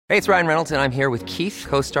Hey, it's Ryan Reynolds, and I'm here with Keith,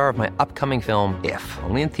 co-star of my upcoming film, If,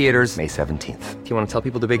 only in theaters May 17th. Do you want to tell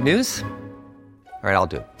people the big news? All right, I'll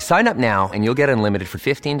do it. Sign up now and you'll get unlimited for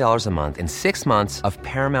 $15 a month and 6 months of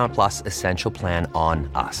Paramount Plus Essential Plan on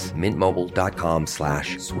us.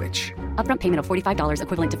 MintMobile.com/switch. Upfront payment of $45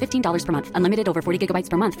 equivalent to $15 per month. Unlimited over 40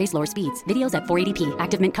 gigabytes per month. Face lower speeds. Videos at 480p.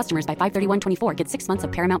 Active Mint customers by 531.24 get 6 months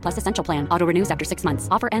of Paramount Plus Essential Plan. Auto renews after 6 months.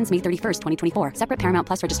 Offer ends May 31st, 2024. Separate Paramount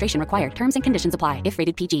Plus registration required. Terms and conditions apply if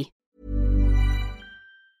rated PG.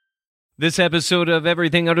 This episode of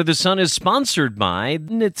Everything Under the Sun is sponsored by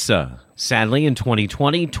NHTSA. Sadly, in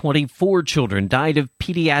 2020, 24 children died of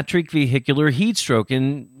pediatric vehicular heat stroke,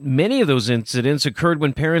 and many of those incidents occurred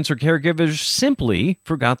when parents or caregivers simply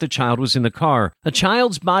forgot the child was in the car. A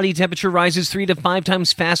child's body temperature rises 3 to 5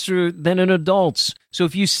 times faster than an adult's. So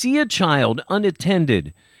if you see a child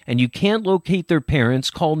unattended and you can't locate their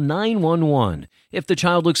parents, call 911. If the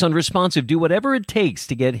child looks unresponsive, do whatever it takes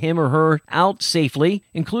to get him or her out safely,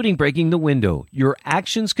 including breaking the window. Your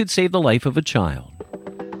actions could save the life of a child.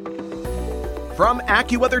 From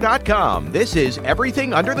AccuWeather.com, this is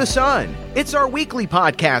Everything Under the Sun. It's our weekly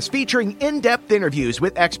podcast featuring in-depth interviews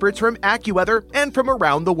with experts from AccuWeather and from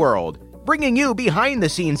around the world, bringing you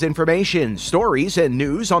behind-the-scenes information, stories, and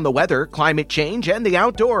news on the weather, climate change, and the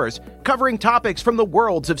outdoors, covering topics from the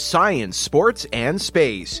worlds of science, sports, and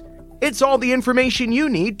space. It's all the information you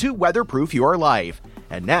need to weatherproof your life.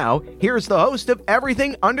 And now, here's the host of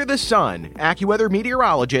Everything Under the Sun, AccuWeather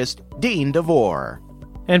meteorologist Dean DeVore.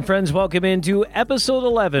 And friends, welcome into episode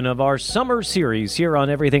 11 of our summer series here on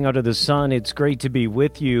Everything Under the Sun. It's great to be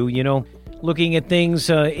with you. You know, looking at things,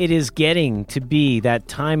 it is getting to be that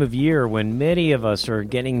time of year when many of us are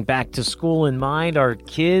getting back to school in mind, our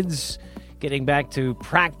kids getting back to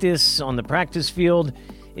practice on the practice field.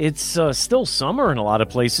 It's still summer in a lot of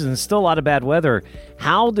places and still a lot of bad weather.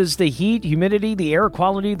 How does the heat, humidity, the air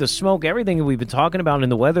quality, the smoke, everything that we've been talking about in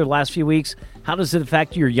the weather the last few weeks, how does it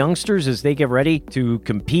affect your youngsters as they get ready to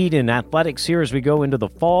compete in athletics here as we go into the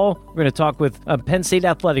fall? We're going to talk with a Penn State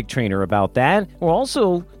athletic trainer about that. We'll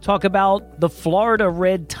also talk about the Florida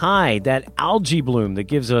red tide, that algae bloom that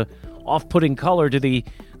gives a off-putting color to the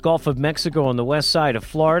Gulf of Mexico on the west side of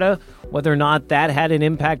Florida, whether or not that had an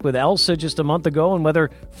impact with Elsa just a month ago, and whether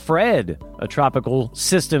Fred, a tropical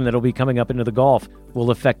system that will be coming up into the Gulf, will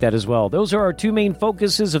affect that as well. Those are our two main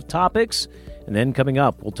focuses of topics. And then coming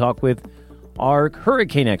up, we'll talk with our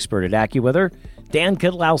hurricane expert at AccuWeather, Dan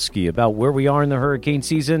Kedlowski, about where we are in the hurricane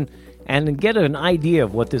season and get an idea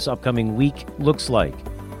of what this upcoming week looks like.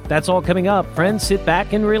 That's all coming up. Friends, sit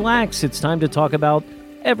back and relax. It's time to talk about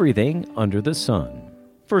everything under the sun.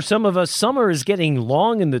 For some of us, summer is getting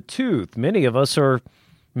long in the tooth. Many of us are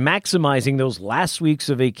maximizing those last weeks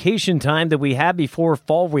of vacation time that we have before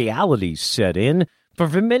fall realities set in.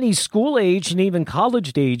 But for many school-aged and even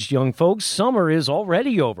college-aged young folks, summer is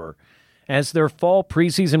already over, as their fall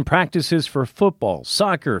preseason practices for football,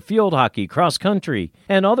 soccer, field hockey, cross-country,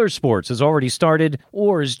 and other sports has already started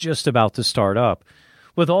or is just about to start up.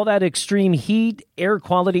 With all that extreme heat, air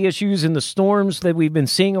quality issues, and the storms that we've been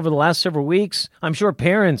seeing over the last several weeks, I'm sure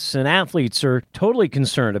parents and athletes are totally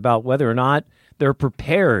concerned about whether or not they're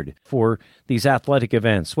prepared for these athletic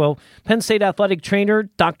events. Well, Penn State athletic trainer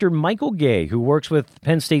Dr. Michael Gay, who works with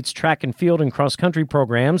Penn State's track and field and cross-country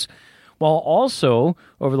programs, while also,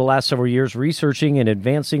 over the last several years, researching and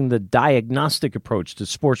advancing the diagnostic approach to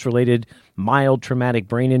sports-related mild traumatic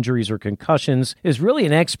brain injuries or concussions, is really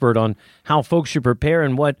an expert on how folks should prepare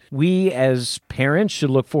and what we as parents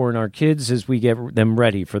should look for in our kids as we get them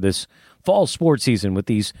ready for this fall sports season with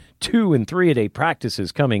these 2- and 3-a-day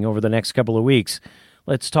practices coming over the next couple of weeks.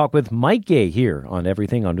 Let's talk with Mike Gay here on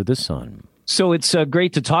Everything Under the Sun. So it's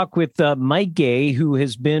great to talk with Mike Gay, who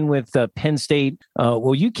has been with Penn State.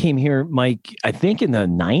 Well, you came here, Mike, I think in the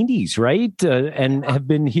 90s, right? And have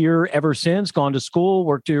been here ever since, gone to school,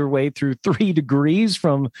 worked your way through 3 degrees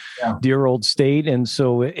from dear old state. And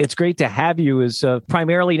so it's great to have you as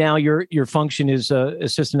primarily now your function is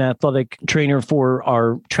assistant athletic trainer for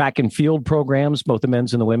our track and field programs, both the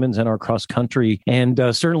men's and the women's, and our cross country. And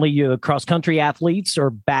certainly cross country athletes are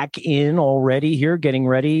back in already here, getting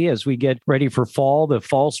ready as we get ready for fall, the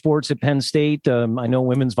fall sports at Penn State. I know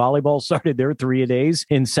women's volleyball started their 3-a-days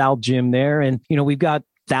in South Gym there. And, you know, we've got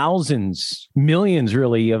thousands, millions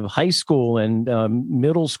really of high school and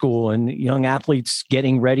middle school and young athletes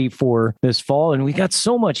getting ready for this fall. And we got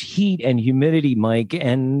so much heat and humidity, Mike,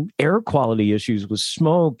 and air quality issues with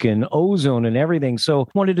smoke and ozone and everything. So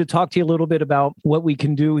wanted to talk to you a little bit about what we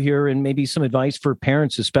can do here and maybe some advice for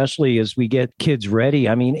parents, especially as we get kids ready.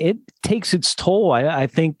 I mean, it takes its toll, I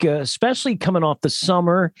think, especially coming off the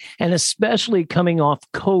summer and especially coming off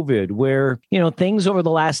COVID, where, things over the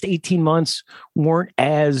last 18 months weren't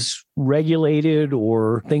as regulated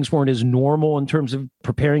or things weren't as normal in terms of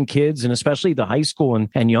preparing kids and especially the high school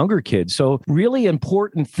and younger kids. So really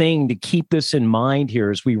important thing to keep this in mind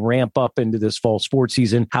here as we ramp up into this fall sports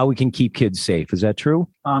season, how we can keep kids safe. Is that true?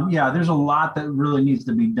 Yeah, there's a lot that really needs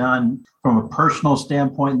to be done from a personal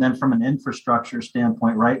standpoint and then from an infrastructure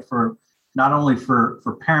standpoint, right? For not only for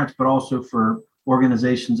parents, but also for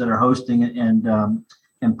organizations that are hosting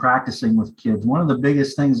and practicing with kids. One of the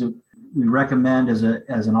biggest things that we recommend as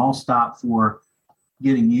an all-stop for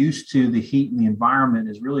getting used to the heat and the environment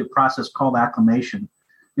is really a process called acclimation.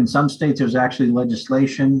 In some states, there's actually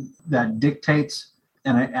legislation that dictates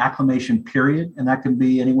an acclimation period, and that can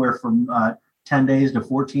be anywhere from 10 days to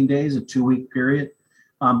 14 days, a 2-week period.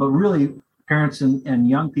 But really, parents and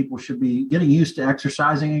young people should be getting used to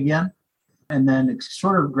exercising again, and then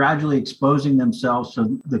sort of gradually exposing themselves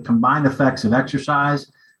to the combined effects of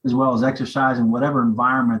exercise as well as exercise in whatever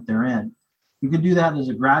environment they're in. You can do that as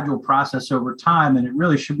a gradual process over time, and it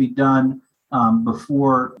really should be done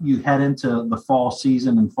before you head into the fall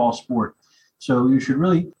season and fall sport. So you should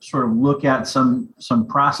really sort of look at some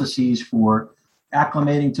processes for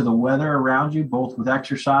acclimating to the weather around you, both with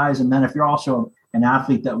exercise, and then if you're also an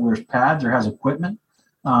athlete that wears pads or has equipment,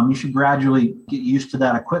 you should gradually get used to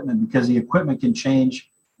that equipment, because the equipment can change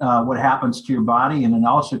what happens to your body, and it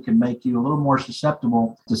also can make you a little more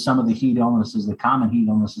susceptible to some of the heat illnesses, the common heat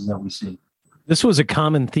illnesses that we see. This was a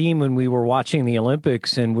common theme when we were watching the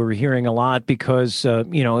Olympics, and we were hearing a lot because, it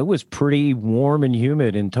was pretty warm and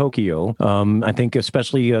humid in Tokyo. I think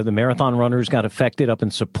especially the marathon runners got affected up in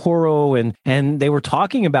Sapporo, and they were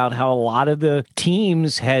talking about how a lot of the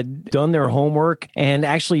teams had done their homework and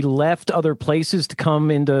actually left other places to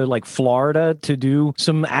come into like Florida to do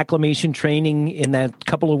some acclimation training in that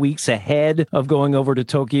couple of weeks ahead of going over to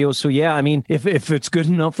Tokyo. So, yeah, I mean, if it's good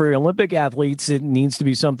enough for Olympic athletes, it needs to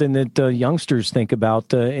be something that youngsters think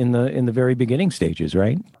about in the very beginning stages,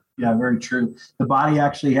 right? Yeah, very true. The body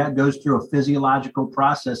actually goes through a physiological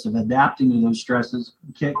process of adapting to those stresses.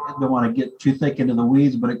 You don't want to get too thick into the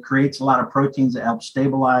weeds, but it creates a lot of proteins that help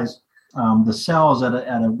stabilize the cells at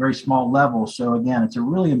a very small level. So again, it's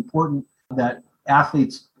really important that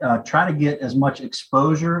athletes try to get as much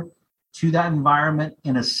exposure to that environment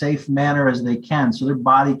in a safe manner as they can, so their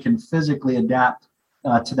body can physically adapt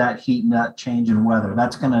to that heat and that change in weather.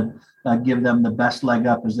 That's going to give them the best leg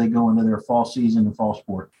up as they go into their fall season and fall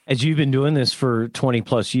sport. As you've been doing this for 20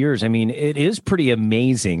 plus years, I mean, it is pretty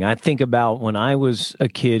amazing. I think about when I was a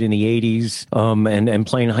kid in the 80s and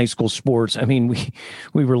playing high school sports. I mean,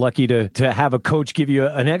 we were lucky to have a coach give you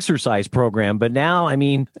an exercise program. But now, I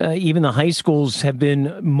mean, even the high schools have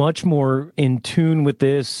been much more in tune with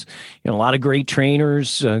this. A lot of great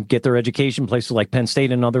trainers get their education places like Penn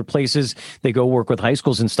State and other places. They go work with high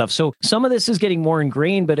schools and stuff. So some of this is getting more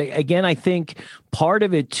ingrained. But again, I think part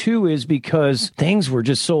of it, too, is because things were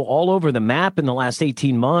just so all over the map in the last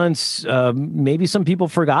 18 months. Maybe some people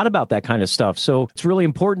forgot about that kind of stuff. So it's really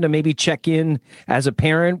important to maybe check in as a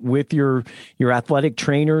parent with your athletic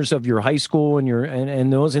trainers of your high school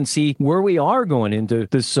and those, and see where we are going into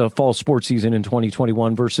this fall sports season in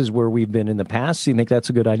 2021 versus where we've been in the past. Do you think that's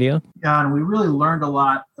a good idea? Yeah, and we really learned a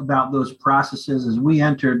lot about those processes as we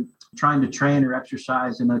entered trying to train or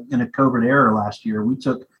exercise in a COVID era last year. We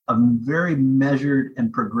took a very measured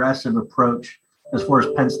and progressive approach as far as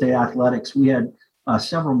Penn State athletics. We had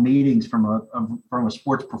several meetings from a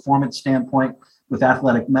sports performance standpoint with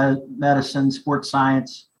athletic medicine, sports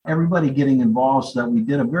science, everybody getting involved, so that we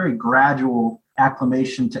did a very gradual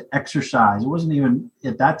acclimation to exercise. It wasn't even,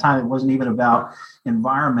 at that time, it wasn't even about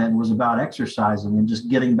environment. It was about exercising and just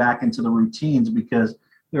getting back into the routines, because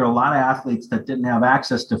there are a lot of athletes that didn't have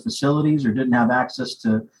access to facilities or didn't have access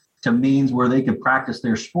to means where they could practice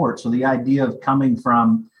their sport. So the idea of coming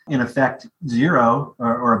from, in effect, zero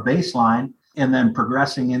or a baseline and then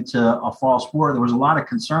progressing into a fall sport, there was a lot of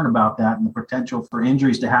concern about that and the potential for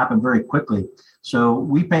injuries to happen very quickly. So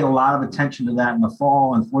we paid a lot of attention to that in the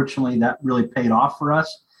fall. Unfortunately, that really paid off for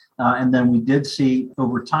us. And then we did see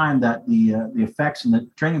over time that the effects and the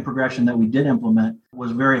training progression that we did implement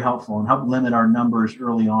was very helpful and helped limit our numbers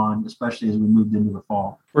early on, especially as we moved into the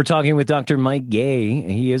fall. We're talking with Dr. Mike Gay.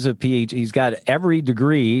 He is a PhD. He's got every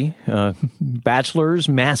degree, bachelor's,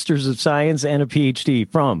 master's of science, and a PhD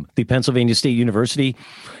from the Pennsylvania State University.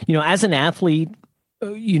 As an athlete,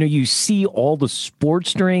 you see all the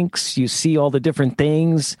sports drinks, you see all the different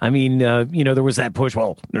things. I mean, there was that push,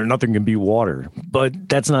 well, nothing can be water, but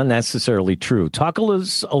that's not necessarily true. Talk a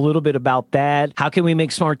little bit about that. How can we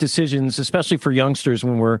make smart decisions, especially for youngsters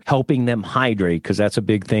when we're helping them hydrate? Because that's a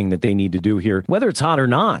big thing that they need to do here, whether it's hot or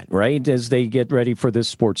not, right? As they get ready for this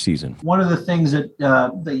sports season. One of the things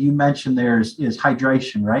that you mentioned there is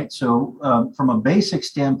hydration, right? So from a basic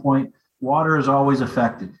standpoint, water is always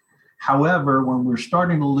effective. However, when we're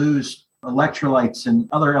starting to lose electrolytes and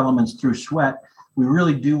other elements through sweat, we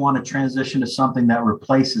really do want to transition to something that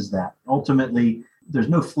replaces that. Ultimately, there's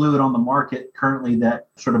no fluid on the market currently that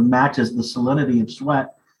sort of matches the salinity of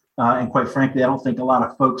sweat. And quite frankly, I don't think a lot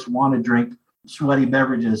of folks want to drink sweaty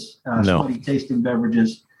beverages, sweaty tasting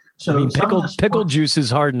beverages. So pickle juice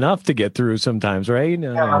is hard enough to get through sometimes, right?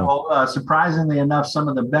 Surprisingly enough, some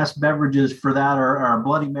of the best beverages for that are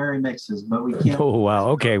Bloody Mary mixes, but we can't. Oh, wow.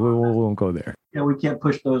 Okay, we won't go there. Yeah, we can't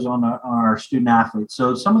push those on our student athletes.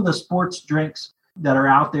 So some of the sports drinks that are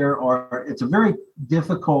out there it's a very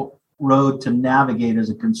difficult road to navigate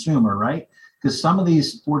as a consumer, right? Because some of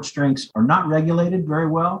these sports drinks are not regulated very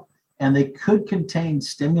well, and they could contain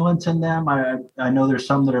stimulants in them. I know there's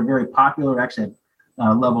some that are very popular, actually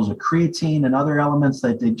levels of creatine and other elements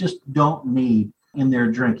that they just don't need in their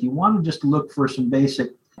drink. You want to just look for some basic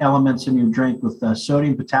elements in your drink with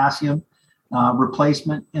sodium, potassium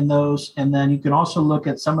replacement in those. And then you can also look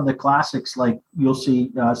at some of the classics, like you'll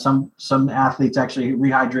see some athletes actually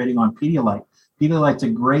rehydrating on Pedialyte. Pedialyte's a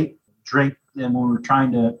great drink and when we're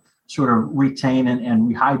trying to sort of retain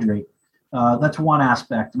and rehydrate. That's one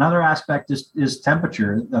aspect. Another aspect is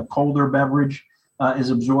temperature. The colder beverage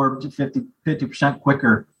is absorbed 50%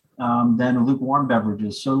 quicker than lukewarm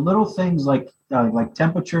beverages. So little things like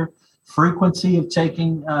temperature, frequency of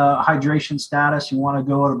taking hydration status. You want to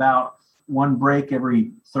go at about one break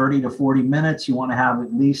every 30 to 40 minutes. You want to have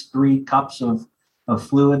at least 3 cups of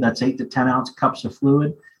fluid. That's 8 to 10 ounce cups of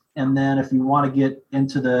fluid. And then if you want to get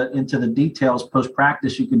into the details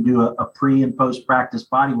post-practice, you can do a pre and post-practice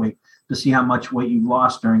body weight to see how much weight you've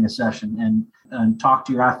lost during a session and talk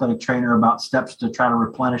to your athletic trainer about steps to try to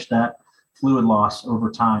replenish that fluid loss over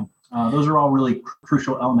time. Those are all really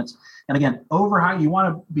crucial elements. And again, you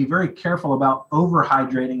want to be very careful about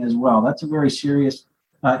overhydrating as well. That's a very serious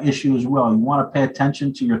issue as well. You want to pay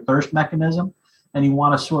attention to your thirst mechanism, and you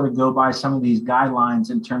want to sort of go by some of these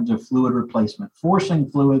guidelines in terms of fluid replacement.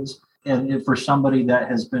 Forcing fluids, and for somebody that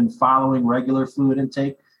has been following regular fluid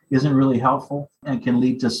intake, isn't really helpful and can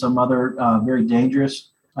lead to some other very dangerous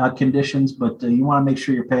conditions. But you want to make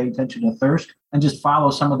sure you're paying attention to thirst and just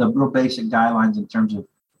follow some of the real basic guidelines in terms of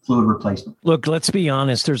fluid replacement. Look, let's be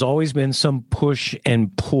honest. There's always been some push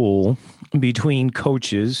and pull between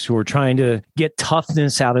coaches who are trying to get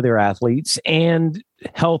toughness out of their athletes and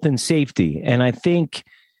health and safety. And I think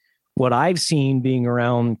what I've seen being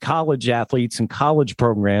around college athletes and college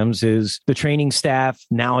programs is the training staff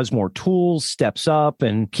now has more tools, steps up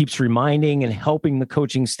and keeps reminding and helping the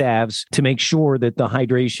coaching staffs to make sure that the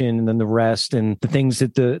hydration and then the rest and the things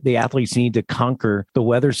that the athletes need to conquer the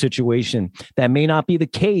weather situation. That may not be the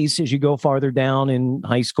case as you go farther down in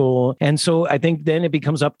high school. And so I think then it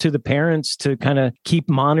becomes up to the parents to kind of keep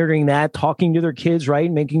monitoring that, talking to their kids, right?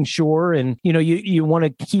 Making sure. And, you want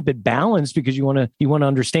to keep it balanced because you want to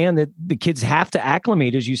understand that the kids have to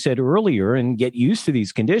acclimate, as you said earlier, and get used to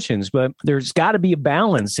these conditions, but there's got to be a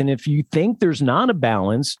balance. And if you think there's not a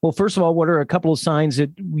balance, well, first of all, what are a couple of signs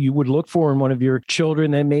that you would look for in one of your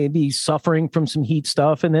children that may be suffering from some heat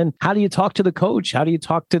stuff? And then how do you talk to the coach? How do you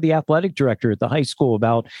talk to the athletic director at the high school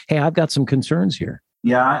about, hey, I've got some concerns here?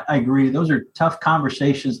 Yeah, I agree. Those are tough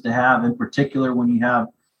conversations to have, in particular when you have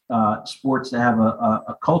sports that have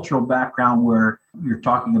a cultural background where you're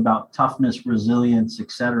talking about toughness, resilience,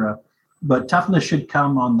 etc. But toughness should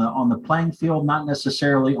come on the playing field, not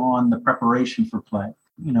necessarily on the preparation for play.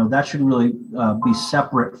 That should really be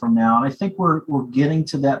separate from now. And I think we're getting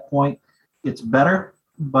to that point. It's better,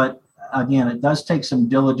 but again, it does take some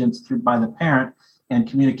diligence by the parent and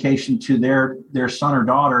communication to their son or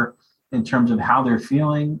daughter in terms of how they're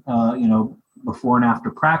feeling, before and after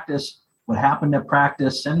practice. What happened at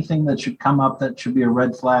practice, anything that should come up that should be a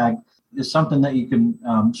red flag is something that you can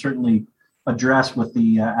certainly address with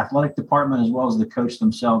the athletic department as well as the coach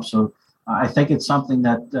themselves. So I think it's something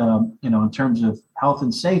that, in terms of health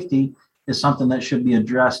and safety is something that should be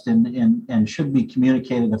addressed and should be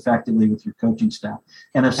communicated effectively with your coaching staff.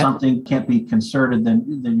 And if something can't be concerted,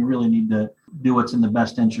 then you really need to do what's in the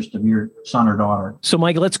best interest of your son or daughter. So,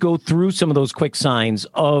 Mike, let's go through some of those quick signs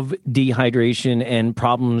of dehydration and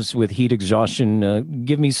problems with heat exhaustion.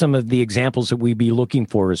 Give me some of the examples that we'd be looking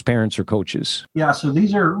for as parents or coaches. Yeah, so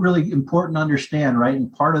these are really important to understand, right?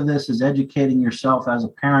 And part of this is educating yourself as a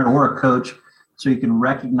parent or a coach so you can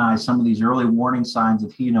recognize some of these early warning signs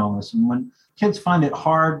of heat illness. And when kids find it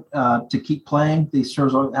hard to keep playing, they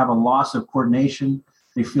sort of have a loss of coordination,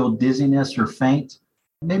 they feel dizziness or faint,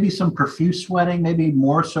 maybe some profuse sweating, maybe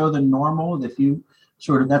more so than normal. If you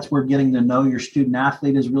that's where getting to know your student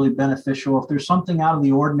athlete is really beneficial. If there's something out of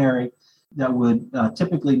the ordinary that would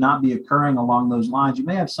typically not be occurring along those lines, you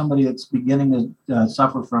may have somebody that's beginning to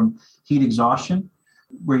suffer from heat exhaustion,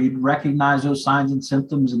 where you'd recognize those signs and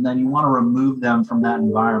symptoms, and then you want to remove them from that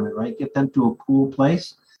environment, right? Get them to a cool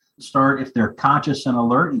place. Start, if they're conscious and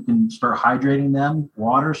alert, you can start hydrating them,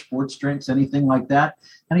 water, sports drinks, anything like that.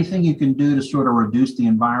 Anything you can do to sort of reduce the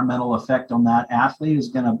environmental effect on that athlete is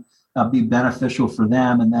going to be beneficial for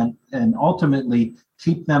them, and ultimately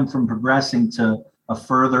keep them from progressing to a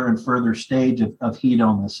further and further stage of heat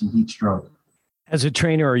illness and heat stroke. As a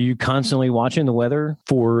trainer, are you constantly watching the weather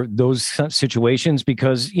for those situations?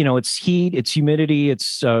 Because, it's heat, it's humidity,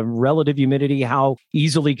 it's relative humidity. How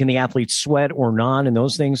easily can the athlete sweat or not, and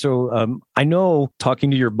those things? So I know,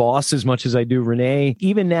 talking to your boss as much as I do, Renee,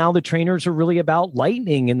 even now the trainers are really about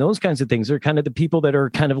lightning and those kinds of things. They're kind of the people that are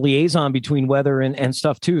kind of liaison between weather and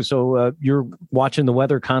stuff too. So you're watching the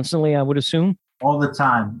weather constantly, I would assume? All the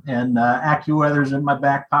time. And AccuWeather's in my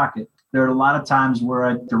back pocket. There are a lot of times where I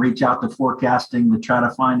have to reach out to forecasting to try to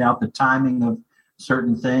find out the timing of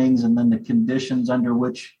certain things and then the conditions under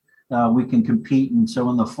which we can compete. And so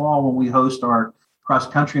in the fall, when we host our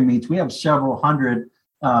cross-country meets, we have several hundred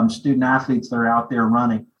student athletes that are out there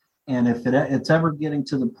running. And if it's ever getting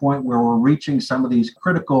to the point where we're reaching some of these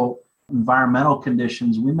critical environmental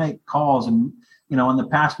conditions, we make calls. And in the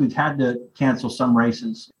past, we've had to cancel some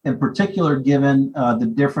races, in particular, given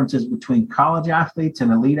the differences between college athletes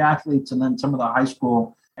and elite athletes, and then some of the high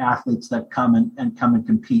school athletes that come and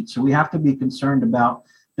compete. So we have to be concerned about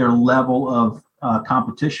their level of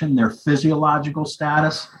competition, their physiological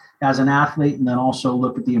status as an athlete, and then also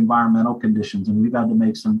look at the environmental conditions. And we've had to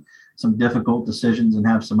make some difficult decisions and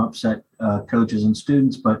have some upset coaches and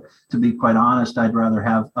students. But to be quite honest, I'd rather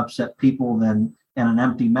have upset people than and an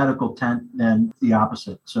empty medical tent than the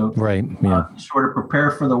opposite. So right, yeah. Sort of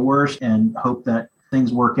prepare for the worst and hope that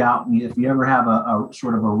things work out. And if you ever have a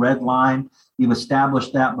sort of a red line, you've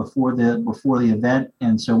established that before the event.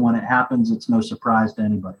 And so when it happens, it's no surprise to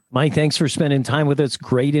anybody. Mike, thanks for spending time with us.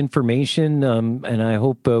 Great information. And I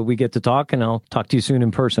hope we get to talk, and I'll talk to you soon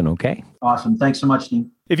in person. Okay. Awesome. Thanks so much,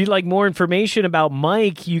 Dean. If you'd like more information about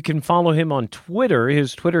Mike, you can follow him on Twitter.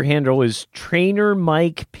 His Twitter handle is Trainer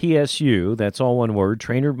Mike PSU. That's all one word,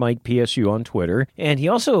 Trainer Mike PSU on Twitter. And he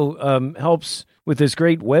also helps with this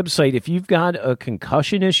great website. If you've got a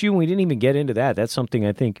concussion issue, we didn't even get into that. That's something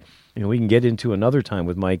I think we can get into another time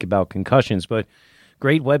with Mike about concussions. But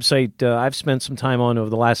great website I've spent some time on over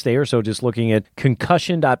the last day or so, just looking at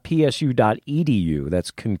concussion.psu.edu.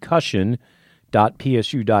 That's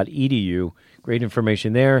concussion.psu.edu. Great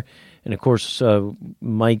information there. And, of course,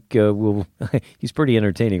 Mike he's pretty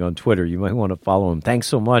entertaining on Twitter. You might want to follow him. Thanks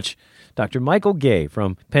so much, Dr. Michael Gay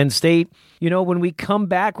from Penn State. When we come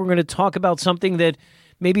back, we're going to talk about something that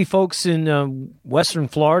maybe folks in Western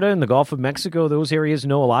Florida and the Gulf of Mexico, those areas,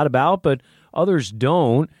 know a lot about, but others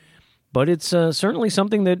don't. But it's certainly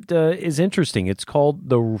something that is interesting. It's called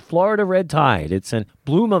the Florida red tide. It's a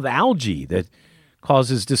bloom of algae that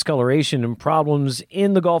causes discoloration and problems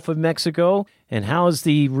in the Gulf of Mexico. And how is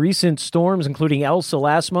the recent storms, including Elsa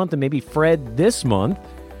last month and maybe Fred this month,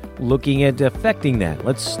 looking at affecting that?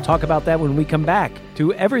 Let's talk about that when we come back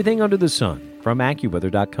to Everything Under the Sun from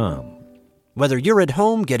AccuWeather.com. Whether you're at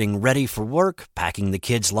home getting ready for work, packing the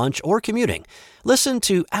kids' lunch, or commuting, listen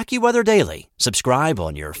to AccuWeather Daily. Subscribe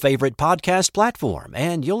on your favorite podcast platform,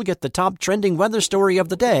 and you'll get the top trending weather story of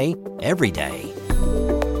the day every day.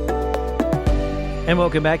 And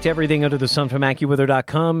welcome back to Everything Under the Sun from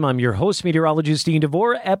AccuWeather.com. I'm your host, meteorologist Dean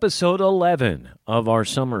DeVore, episode 11 of our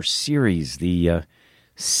summer series, the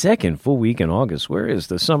second full week in August. Where is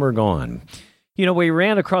the summer gone? We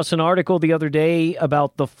ran across an article the other day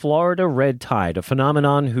about the Florida red tide, a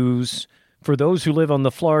phenomenon whose, for those who live on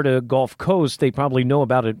the Florida Gulf Coast, they probably know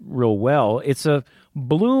about it real well. It's a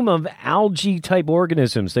bloom of algae-type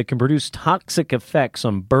organisms that can produce toxic effects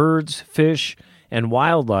on birds, fish, and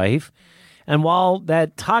wildlife. And while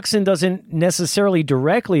that toxin doesn't necessarily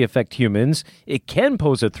directly affect humans, it can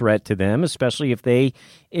pose a threat to them, especially if they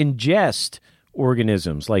ingest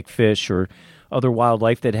organisms like fish or other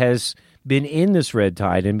wildlife that has been in this red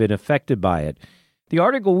tide and been affected by it. The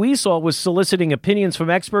article we saw was soliciting opinions from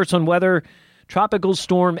experts on whether Tropical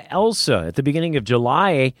Storm Elsa at the beginning of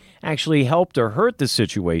July actually helped or hurt the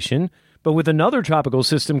situation. But with another tropical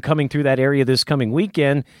system coming through that area this coming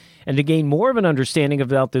weekend, and to gain more of an understanding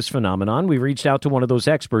about this phenomenon, we reached out to one of those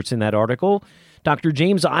experts in that article, Dr.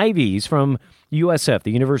 James Ivey. He's from USF,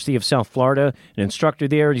 the University of South Florida, an instructor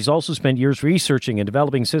there. He's also spent years researching and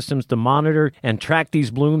developing systems to monitor and track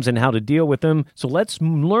these blooms and how to deal with them. So let's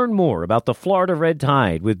learn more about the Florida red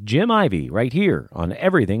tide with Jim Ivey right here on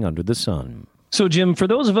Everything Under the Sun. So, Jim, for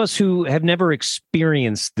those of us who have never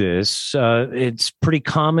experienced this, it's pretty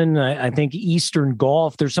common. I think Eastern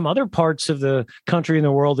Gulf, there's some other parts of the country and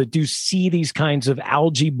the world that do see these kinds of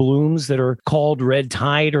algae blooms that are called red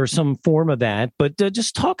tide or some form of that. But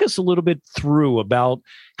just talk us a little bit through about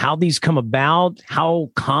how these come about, how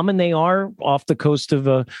common they are off the coast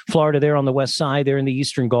of Florida there on the west side there in the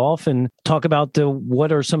Eastern Gulf, and talk about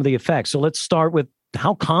what are some of the effects. So let's start with,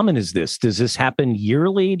 how common is this? Does this happen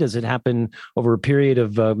yearly? Does it happen over a period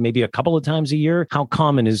of maybe a couple of times a year? How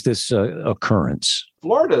common is this occurrence?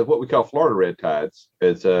 Florida, what we call Florida red tides,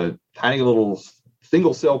 is a tiny little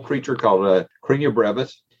single cell creature called Crania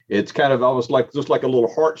brevis. It's kind of almost like just like a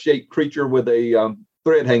little heart-shaped creature with a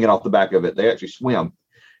thread hanging off the back of it. They actually swim.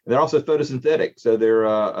 And they're also photosynthetic, so they're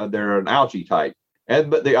an algae type.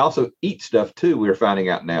 But they also eat stuff too. We're finding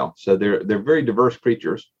out now. So they're very diverse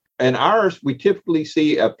creatures. And ours, we typically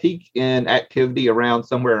see a peak in activity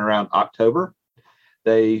somewhere around October.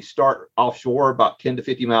 They start offshore, about 10 to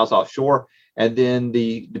 50 miles offshore. And then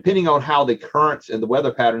depending on how the currents and the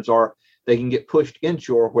weather patterns are, they can get pushed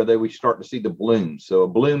inshore where we start to see the blooms. So a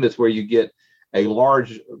bloom is where you get a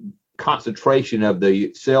large concentration of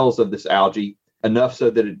the cells of this algae, enough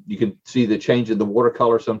so that you can see the change in the water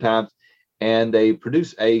color sometimes. And they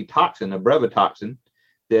produce a toxin, a brevetoxin,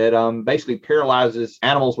 that basically paralyzes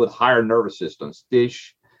animals with higher nervous systems,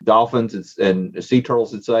 fish, dolphins, and sea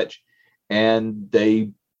turtles and such. And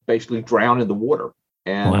they basically drown in the water.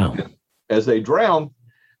 And as they drown,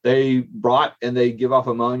 they rot and they give off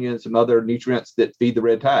ammonia and some other nutrients that feed the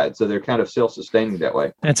red tide. So they're kind of self-sustaining that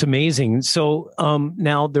way. That's amazing. So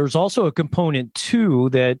now there's also a component too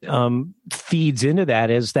that feeds into that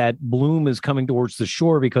as that bloom is coming towards the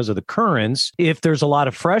shore because of the currents. If there's a lot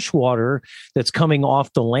of fresh water that's coming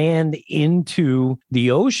off the land into the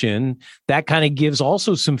ocean, that kind of gives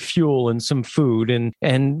also some fuel and some food.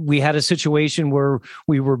 And we had a situation where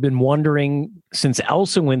we were been wondering, since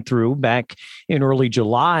Elsa went through back in early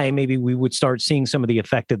July, maybe we would start seeing some of the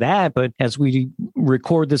effect of that. But as we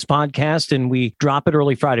record this podcast and we drop it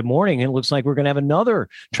early Friday morning, it looks like we're going to have another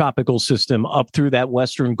tropical system up through that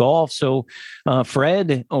Western Gulf. So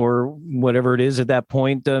Fred, or whatever it is at that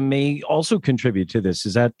point, may also contribute to this.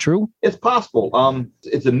 Is that true? It's possible.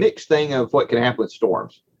 It's a mixed thing of what can happen with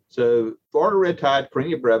storms. So Florida red tide,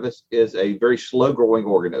 Crania brevis, is a very slow growing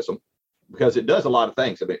organism, because it does a lot of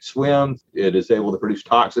things. I mean, it swims, it is able to produce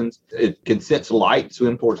toxins, it can sense light,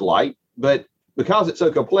 swim towards light. But because it's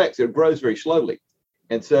so complex, it grows very slowly.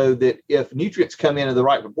 And so that if nutrients come in the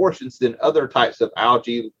right proportions, then other types of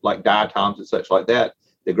algae, like diatoms and such like that,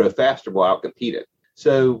 they grow faster, will outcompete it.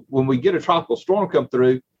 So when we get a tropical storm come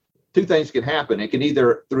through, two things can happen. It can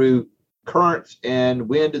either, through currents and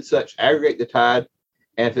wind and such, aggregate the tide.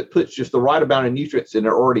 And if it puts just the right amount of nutrients in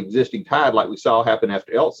their already existing tide, like we saw happen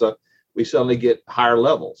after Elsa, we suddenly get higher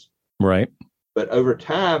levels. Right. But over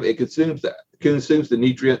time, it consumes the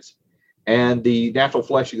nutrients, and the natural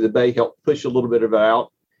flushing of the bay help push a little bit of it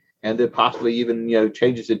out, and then possibly even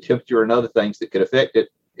changes in temperature and other things that could affect it.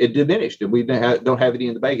 It diminished, and we don't have any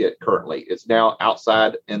in the bay yet currently. It's now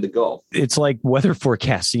outside in the Gulf. It's like weather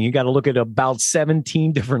forecasting. You got to look at about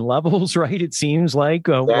 17 different levels, right? It seems like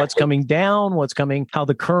exactly. What's coming down, what's coming, how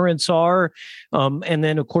the currents are. And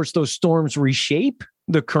then, of course, those storms reshape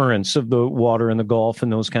the currents of the water in the Gulf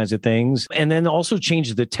and those kinds of things. And then also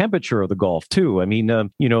changes the temperature of the Gulf too. I mean,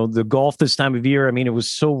 the Gulf this time of year, I mean, it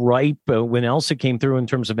was so ripe when Elsa came through in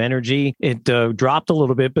terms of energy, it dropped a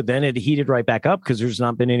little bit, but then it heated right back up because there's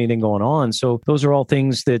not been anything going on. So those are all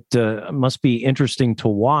things that must be interesting to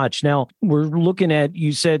watch. Now we're looking at,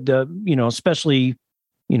 you said, especially,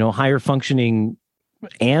 higher functioning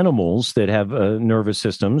animals that have nervous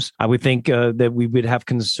systems. I would think that we would have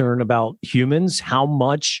concern about humans. How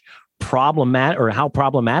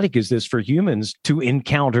problematic is this for humans to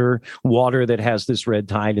encounter water that has this red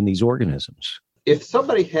tide in these organisms? if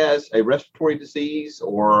somebody has a respiratory disease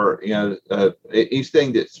or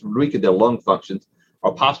anything that's weakened their lung functions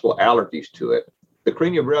or possible allergies to it, the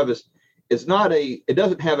Crenula brevis it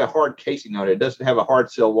doesn't have a hard casing on it. It doesn't have a hard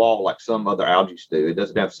cell wall like some other algae do. It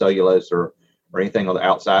doesn't have cellulose or anything on the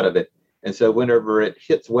outside of it. And so whenever it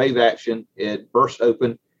hits wave action, it bursts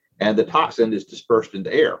open and the toxin is dispersed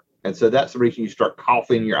into air. And so that's the reason you start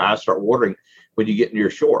coughing, your eyes start watering when you get near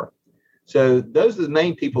shore. So those are the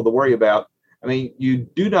main people to worry about. I mean, you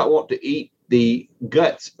do not want to eat the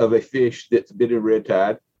guts of a fish that's been in red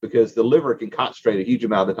tide because the liver can concentrate a huge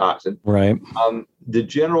amount of the toxin. Right.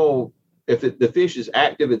 If the fish is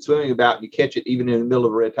active and swimming about, you catch it even in the middle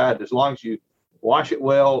of a red tide, as long as you wash it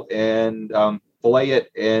well and fillet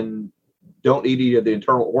it and don't eat any of the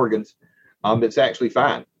internal organs, it's actually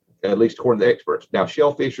fine, at least according to the experts. Now,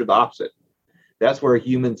 shellfish are the opposite. That's where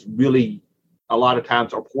humans really, a lot of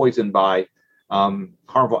times, are poisoned by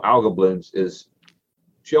harmful algal blooms. Is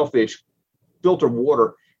shellfish filter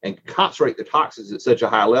water and concentrate the toxins at such a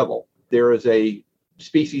high level. There is a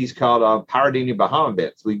species called Pyridinium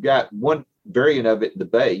bahambense. We've got one variant of it in the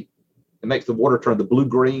bay. It makes the water turn the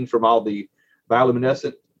blue-green from all the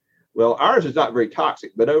bioluminescent. Well, ours is not very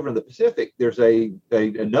toxic, but over in the Pacific, there's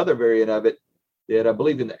another variant of it that I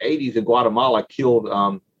believe in the 80s in Guatemala killed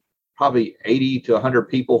probably 80 to 100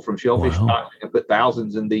 people from shellfish toxin and put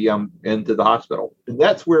thousands in into the hospital. And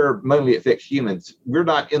that's where mainly it affects humans. We're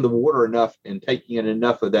not in the water enough and taking in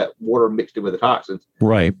enough of that water mixed in with the toxins.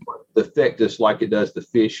 Right. To affect us like it does the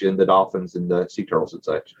fish and the dolphins and the sea turtles and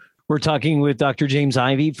such. We're talking with Dr. James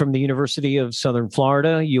Ivey from the University of Southern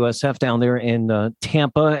Florida, USF, down there in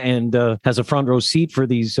Tampa, and has a front row seat for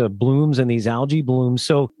these blooms and these algae blooms.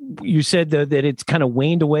 So you said that it's kind of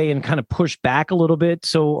waned away and kind of pushed back a little bit.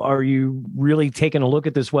 So are you really taking a look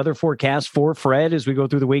at this weather forecast for Fred as we go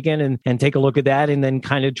through the weekend and take a look at that and then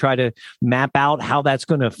kind of try to map out how that's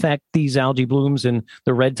going to affect these algae blooms and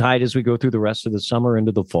the red tide as we go through the rest of the summer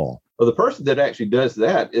into the fall? Well, the person that actually does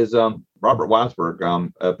that is Robert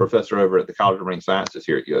Weisberg, a professor over at the College of Marine Sciences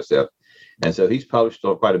here at USF. And so he's published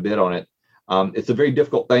quite a bit on it. It's a very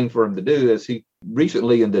difficult thing for him to do, as he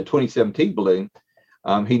recently in the 2017 bloom,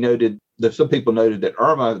 he noted that some people noted that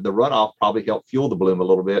Irma, the runoff, probably helped fuel the bloom a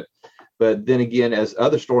little bit. But then again, as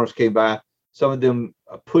other storms came by, some of them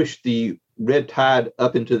pushed the red tide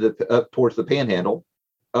up towards the panhandle.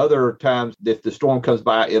 Other times, if the storm comes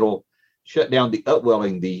by, it'll shut down the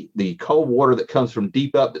upwelling, the cold water that comes from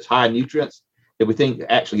deep up that's high in nutrients that we think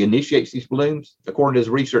actually initiates these blooms. According to his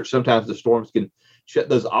research, sometimes the storms can shut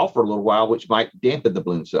those off for a little while, which might dampen the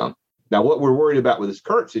bloom some. Now, what we're worried about with this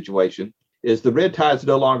current situation is the red tide's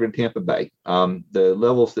no longer in Tampa Bay. The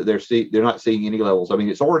levels that they're not seeing any levels. I mean,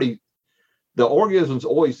 it's already, the organism's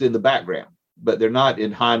always in the background, but they're not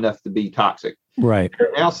in high enough to be toxic. Right.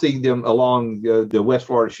 We're now seeing them along the West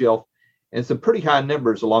Florida shelf and some pretty high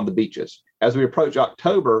numbers along the beaches. As we approach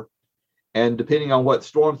October, and depending on what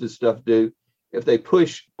storms and stuff do, if they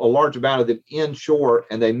push a large amount of them inshore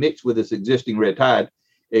and they mix with this existing red tide,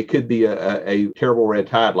 it could be a terrible red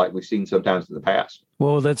tide like we've seen sometimes in the past.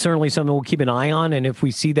 Well, that's certainly something we'll keep an eye on. And if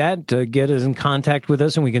we see that, get us in contact with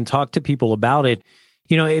us and we can talk to people about it.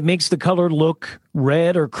 You know, it makes the color look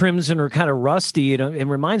red or crimson or kind of rusty. It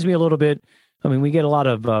reminds me a little bit. I mean, we get a lot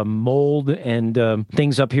of mold and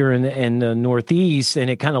things up here in the Northeast, and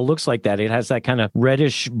it kind of looks like that. It has that kind of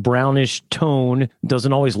reddish, brownish tone.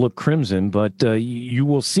 Doesn't always look crimson, but you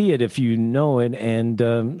will see it if you know it, and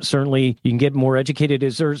certainly you can get more educated.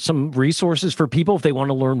 Is there some resources for people if they want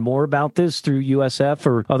to learn more about this through USF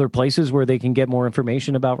or other places where they can get more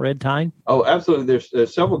information about red tide? Oh, absolutely.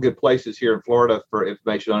 There's several good places here in Florida for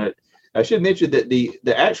information on it. I should mention that the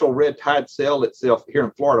actual red tide cell itself here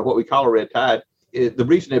in Florida, what we call a red tide, the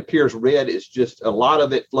reason it appears red is just a lot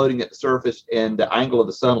of it floating at the surface and the angle of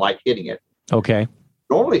the sunlight hitting it. Okay.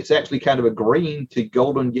 Normally, it's actually kind of a green to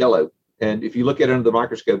golden yellow. And if you look at it under the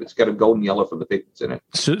microscope, it's got a golden yellow from the pigments in it.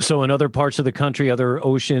 So in other parts of the country, other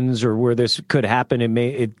oceans or where this could happen,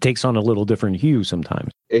 it takes on a little different hue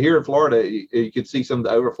sometimes. Here in Florida, you can see some of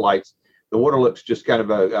the overflights. The water looks just kind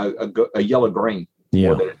of a yellow-green. Yeah.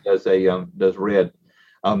 More than it does red.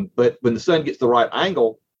 But when the sun gets the right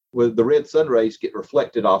angle, the red sun rays get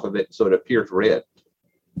reflected off of it, so it appears red.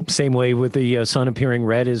 Same way with the sun appearing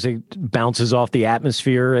red as it bounces off the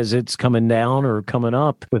atmosphere as it's coming down or coming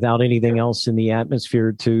up without anything else in the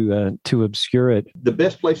atmosphere to obscure it. The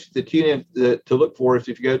best place to tune in to look for is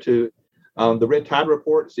if you go to the Red Tide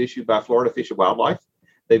Report. It's issued by Florida Fish and Wildlife.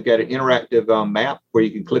 They've got an interactive map where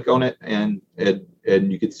you can click on it and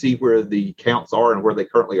you can see where the counts are and where they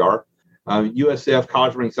currently are. USF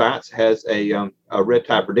College Marine Science has a red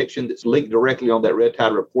tide prediction that's linked directly on that red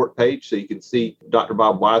tide report page. So you can see Dr.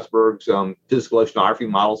 Bob Weisberg's physical oceanography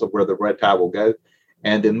models of where the red tide will go.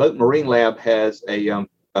 And the Mote Marine Lab has a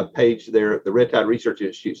page there. The Red Tide Research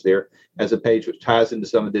Institute there has a page which ties into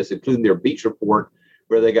some of this, including their beach report,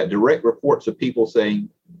 where they got direct reports of people saying,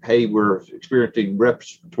 hey, we're experiencing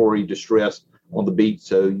respiratory distress on the beach,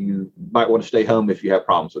 so you might want to stay home if you have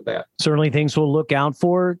problems with that. Certainly things we'll look out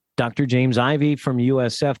for. Dr. James Ivey from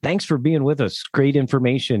USF, thanks for being with us. Great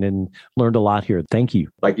information and learned a lot here. Thank you.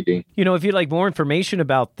 Thank you, Dean. You know, if you'd like more information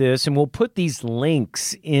about this, and we'll put these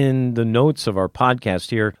links in the notes of our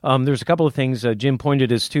podcast here, there's a couple of things Jim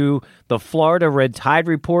pointed us to. The Florida Red Tide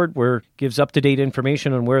Report, where it gives up-to-date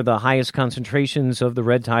information on where the highest concentrations of the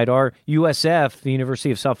red tide are. USF, the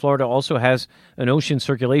University of South Florida, also has an ocean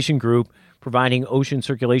circulation group providing ocean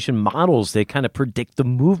circulation models that kind of predict the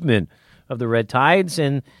movement of the red tides,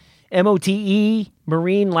 and MOTE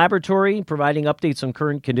Marine Laboratory providing updates on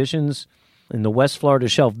current conditions in the West Florida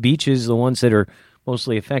Shelf beaches, the ones that are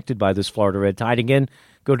mostly affected by this Florida red tide. Again,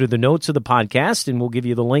 go to the notes of the podcast and we'll give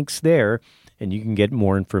you the links there and you can get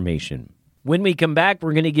more information. When we come back,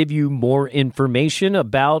 we're going to give you more information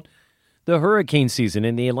about the hurricane season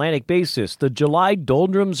in the Atlantic Basin. The July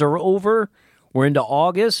doldrums are over. We're into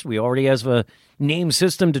August. We already have a name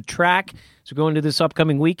system to track. So going into this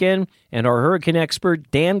upcoming weekend, and our hurricane expert,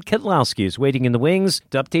 Dan Ketlowski, is waiting in the wings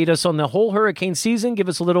to update us on the whole hurricane season, give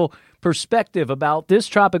us a little perspective about this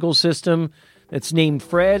tropical system that's named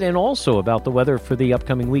Fred, and also about the weather for the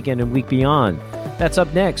upcoming weekend and week beyond. That's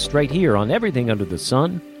up next, right here on Everything Under the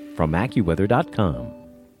Sun from AccuWeather.com.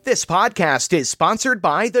 This podcast is sponsored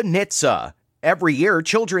by the NHTSA. Every year,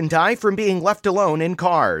 children die from being left alone in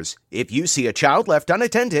cars. If you see a child left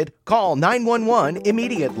unattended, call 911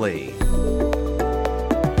 immediately.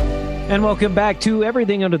 And welcome back to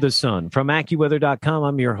Everything Under the Sun from AccuWeather.com.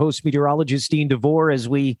 I'm your host, meteorologist Dean DeVore. As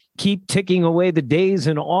we keep ticking away the days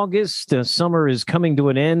in August, summer is coming to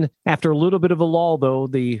an end. After a little bit of a lull, though,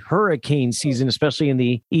 the hurricane season, especially in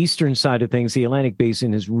the eastern side of things, the Atlantic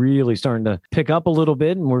Basin is really starting to pick up a little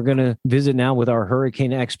bit. And we're going to visit now with our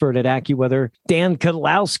hurricane expert at AccuWeather, Dan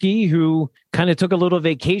Ketlowski, who kind of took a little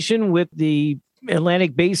vacation with the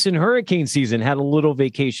Atlantic Basin hurricane season. Had a little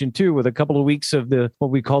vacation too, with a couple of weeks of what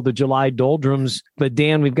we call the July doldrums. But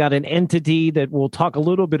Dan, we've got an entity that we'll talk a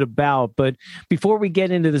little bit about. But before we get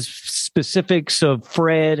into the specifics of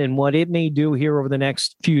Fred and what it may do here over the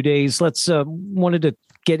next few days, let's wanted to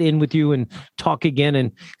get in with you and talk again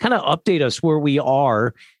and kind of update us where we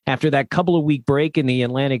are after that couple of week break in the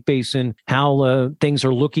Atlantic Basin, how things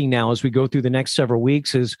are looking now as we go through the next several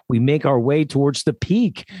weeks as we make our way towards the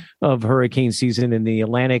peak of hurricane season in the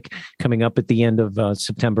Atlantic coming up at the end of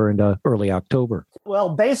September and early October. Well,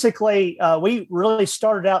 basically, we really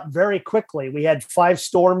started out very quickly. We had 5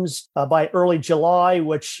 storms by early July,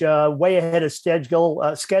 which way ahead of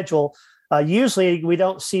schedule. Usually we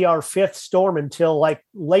don't see our 5th storm until like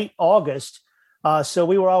late August. So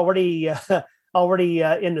we were already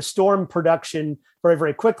in the storm production very,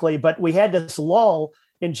 very quickly. But we had this lull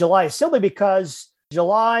in July simply because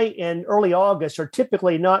July and early August are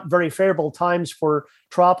typically not very favorable times for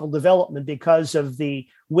tropical development because of the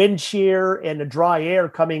wind shear and the dry air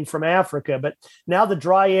coming from Africa. But now the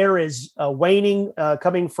dry air is waning,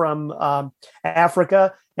 coming from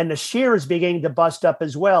Africa, and the shear is beginning to bust up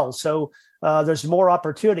as well. So there's more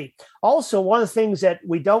opportunity. Also, one of the things that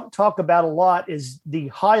we don't talk about a lot is the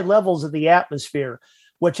high levels of the atmosphere,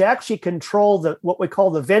 which actually control what we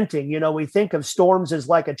call the venting. You know, we think of storms as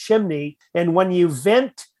like a chimney. And when you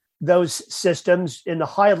vent those systems in the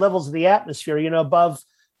high levels of the atmosphere, you know, above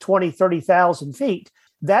 20, 30,000 feet,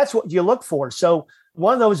 that's what you look for. So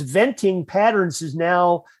one of those venting patterns is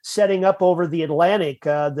now setting up over the Atlantic.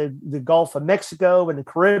 The Gulf of Mexico and the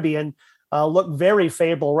Caribbean look very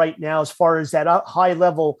favorable right now as far as that high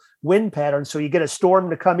level wind pattern. So you get a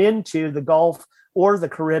storm to come into the Gulf or the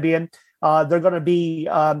Caribbean. They're going to be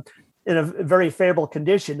in a very favorable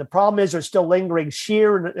condition. The problem is there's still lingering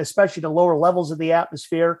shear, especially the lower levels of the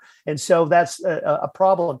atmosphere. And so that's a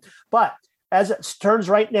problem. But as it turns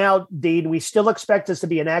right now, Dean, we still expect this to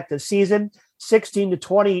be an active season. 16 to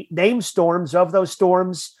 20 named storms. Of those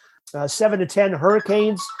storms, 7 to 10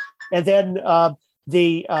 hurricanes. And then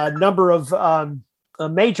the number of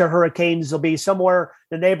major hurricanes will be somewhere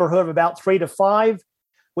in the neighborhood of about 3 to 5.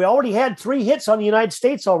 We already had 3 hits on the United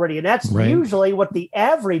States already, and that's usually what the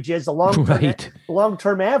average is, the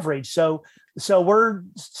long-term average. So we're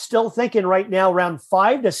still thinking right now around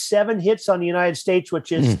 5 to 7 hits on the United States,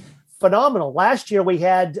 which is phenomenal. Last year we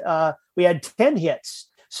had 10 hits.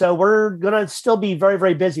 So we're going to still be very,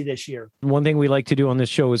 very busy this year. One thing we like to do on this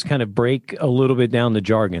show is kind of break a little bit down the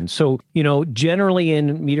jargon. So, generally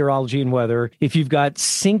in meteorology and weather, if you've got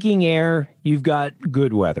sinking air, you've got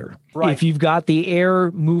good weather. Right. If you've got the air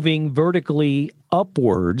moving vertically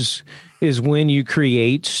upwards is when you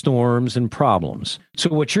create storms and problems.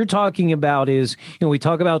 So what you're talking about is, we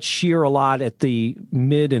talk about shear a lot at the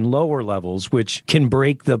mid and lower levels, which can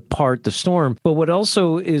break the storm. But what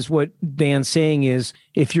also is what Dan's saying is,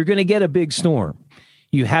 if you're going to get a big storm,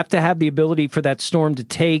 you have to have the ability for that storm to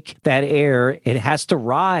take that air. It has to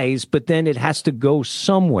rise, but then it has to go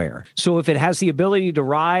somewhere. So if it has the ability to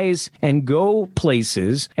rise and go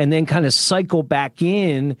places and then kind of cycle back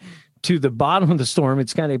in to the bottom of the storm,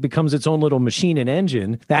 it becomes its own little machine and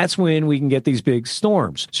engine. That's when we can get these big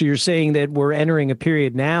storms. So you're saying that we're entering a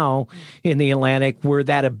period now in the Atlantic where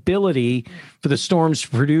that ability for the storms to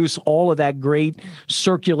produce all of that great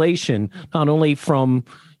circulation, not only from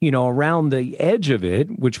around the edge of it,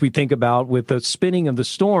 which we think about with the spinning of the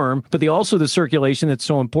storm, but also the circulation that's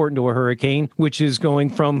so important to a hurricane, which is going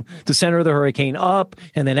from the center of the hurricane up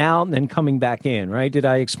and then out and then coming back in, right? Did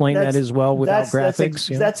I explain that as well without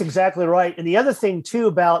graphics? That's exactly right. And the other thing too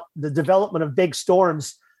about the development of big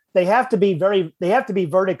storms, they have to be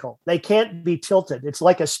vertical. They can't be tilted. It's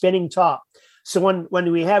like a spinning top. So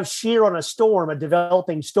when we have shear on a storm, a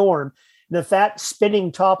developing storm, and if that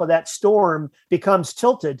spinning top of that storm becomes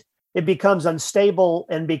tilted, it becomes unstable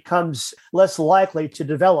and becomes less likely to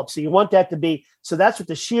develop. So you want that to be, so that's what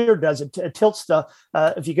the shear does. It tilts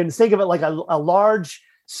if you can think of it like a large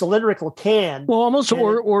cylindrical can. Well, almost,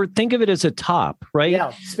 or think of it as a top, right?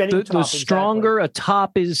 Yeah, spinning top. The stronger a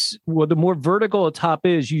top is, the more vertical a top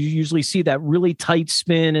is, you usually see that really tight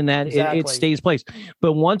spin and that it stays placed.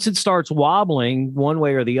 But once it starts wobbling one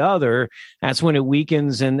way or the other, that's when it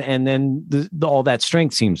weakens and then all that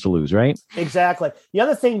strength seems to lose, right? Exactly. The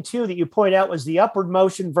other thing, too, that you point out was the upward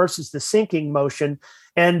motion versus the sinking motion.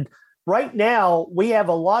 And right now, we have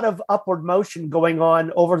a lot of upward motion going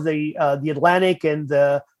on over the Atlantic and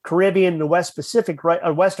the Caribbean and the West Pacific,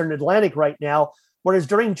 Western Atlantic right now. Whereas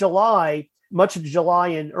during July, much of July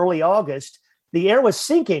and early August, the air was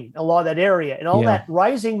sinking a lot of that area, and all that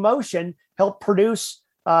rising motion helped produce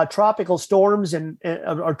tropical storms and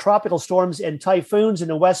typhoons in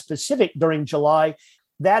the West Pacific during July.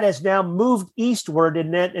 That has now moved eastward,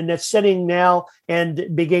 and it's sitting now and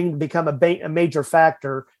beginning to become a major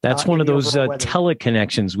factor. That's one of those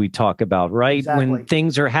teleconnections we talk about, right? Exactly. When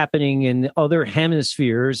things are happening in other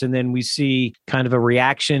hemispheres, and then we see kind of a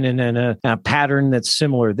reaction and then a pattern that's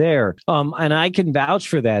similar there. And I can vouch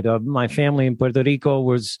for that. My family in Puerto Rico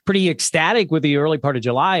was pretty ecstatic with the early part of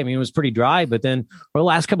July. I mean, it was pretty dry, but then for the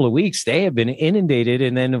last couple of weeks, they have been inundated.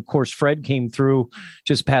 And then, of course, Fred came through,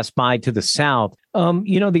 just passed by to the south.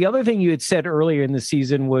 The other thing you had said earlier in the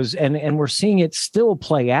season was, and we're seeing it still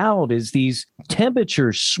play out, is these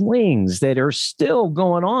temperature swings that are still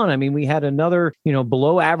going on. I mean, we had another,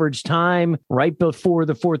 below average time right before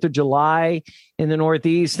the 4th of July in the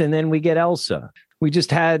Northeast, and then we get Elsa. We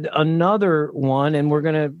just had another one, and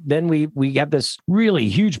we have this really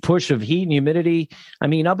huge push of heat and humidity. I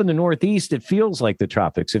mean, up in the Northeast, it feels like the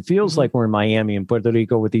tropics. It feels like we're in Miami and Puerto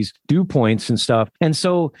Rico with these dew points and stuff. And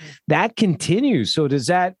so that continues. So does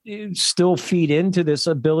that still feed into this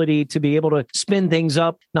ability to be able to spin things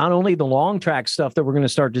up, not only the long track stuff that we're going to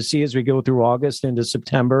start to see as we go through August into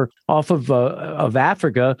September off of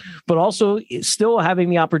Africa, but also still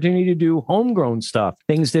having the opportunity to do homegrown stuff,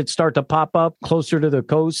 things that start to pop up closer to the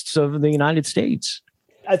coasts of the United States?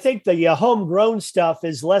 I think the homegrown stuff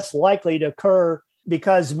is less likely to occur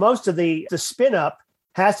because most of the spin up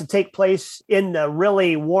has to take place in the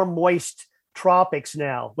really warm, moist tropics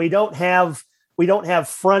now. We don't have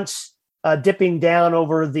fronts dipping down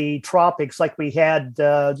over the tropics like we had,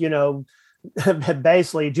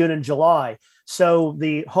 basically June and July. So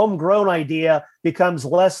the homegrown idea becomes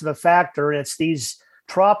less of a factor, and it's these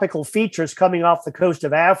tropical features coming off the coast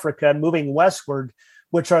of Africa and moving westward,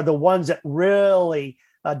 which are the ones that really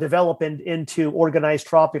develop into organized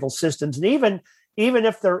tropical systems. And even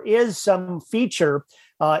if there is some feature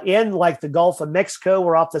in like the Gulf of Mexico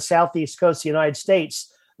or off the southeast coast of the United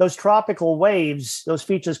States, those tropical waves, those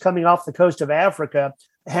features coming off the coast of Africa,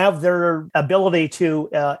 have their ability to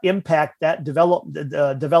impact that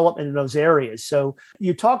development in those areas. So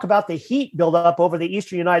you talk about the heat buildup over the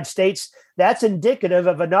eastern United States. That's indicative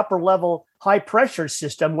of an upper level high pressure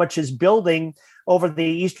system, which is building over the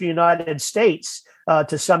eastern United States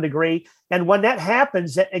to some degree. And when that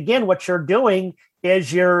happens, again, what you're doing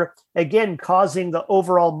is you're, again, causing the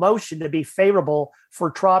overall motion to be favorable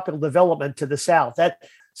for tropical development to the south. That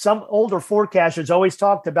some older forecasters always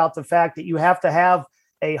talked about the fact that you have to have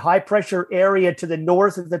a high pressure area to the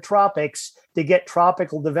north of the tropics to get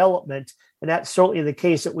tropical development. And that's certainly the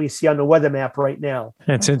case that we see on the weather map right now.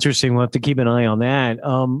 That's interesting. We'll have to keep an eye on that.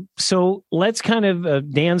 So let's kind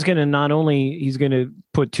of, Dan's going to he's going to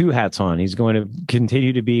put two hats on. He's going to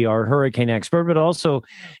continue to be our hurricane expert, but also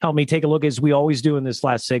help me take a look, as we always do in this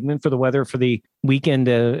last segment, for the weather for the weekend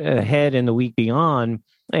ahead and the week beyond.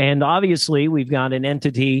 And obviously, we've got an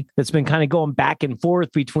entity that's been kind of going back and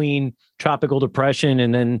forth between tropical depression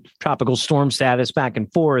and then tropical storm status back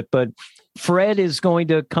and forth. But Fred is going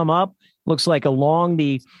to come up, looks like along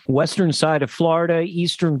the western side of Florida,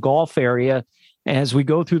 eastern Gulf area, as we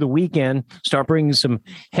go through the weekend, start bringing some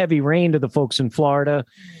heavy rain to the folks in Florida.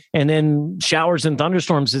 And then showers and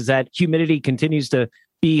thunderstorms as that humidity continues to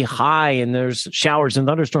be high, and there's showers and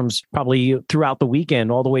thunderstorms probably throughout the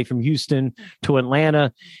weekend, all the way from Houston to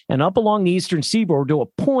Atlanta and up along the eastern seaboard. To a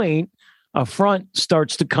point, a front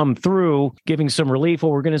starts to come through, giving some relief.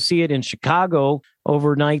 Well, we're going to see it in Chicago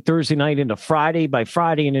overnight, Thursday night into Friday. By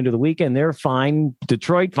Friday and into the weekend, they're fine.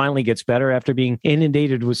 Detroit finally gets better after being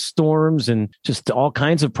inundated with storms and just all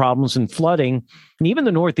kinds of problems and flooding. And even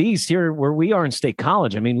the Northeast here where we are in State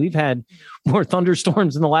College, I mean, we've had more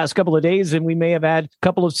thunderstorms in the last couple of days than we may have had a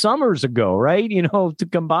couple of summers ago, right? To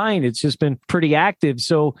combine, it's just been pretty active.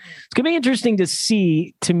 So it's going to be interesting to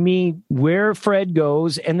see, to me, where Fred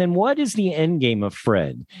goes and then what is the end game of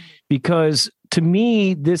Fred? Because to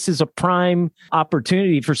me, this is a prime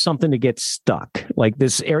opportunity for something to get stuck, like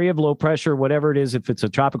this area of low pressure, whatever it is, if it's a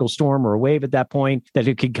tropical storm or a wave at that point, that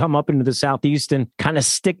it could come up into the southeast and kind of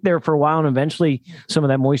stick there for a while and eventually some of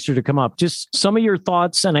that moisture to come up. Just some of your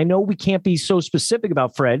thoughts. And I know we can't be so specific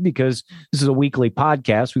about Fred because this is a weekly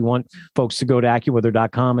podcast. We want folks to go to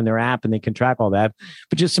AccuWeather.com and their app and they can track all that.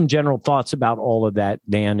 But just some general thoughts about all of that,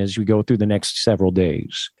 Dan, as we go through the next several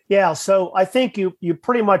days. Yeah, so I think you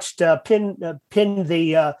pretty much pin the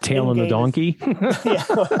tail on the donkey. Yeah,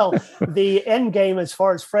 well, the end game as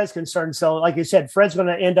far as Fred's concerned. So, like you said, Fred's going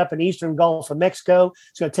to end up in eastern Gulf of Mexico.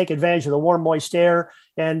 It's going to take advantage of the warm, moist air,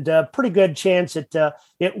 and pretty good chance that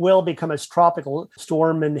it will become a tropical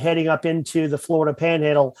storm and heading up into the Florida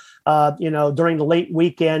Panhandle. During the late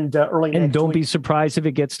weekend, early. And next don't week. be surprised if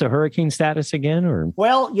it gets to hurricane status again, or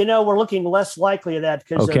well, we're looking less likely of that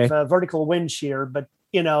because of vertical wind shear, but.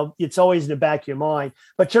 It's always in the back of your mind.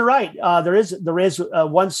 But you're right. There is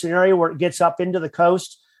one scenario where it gets up into the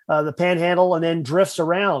coast, the Panhandle, and then drifts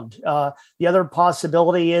around. The other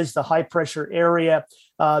possibility is the high pressure area,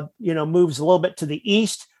 moves a little bit to the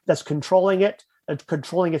east. That's controlling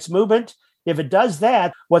its movement. If it does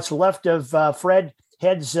that, what's left of Fred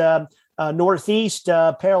heads northeast,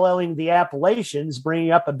 paralleling the Appalachians,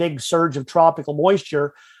 bringing up a big surge of tropical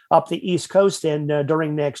moisture up the East Coast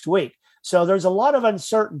during next week. So there's a lot of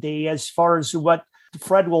uncertainty as far as what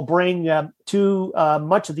Fred will bring to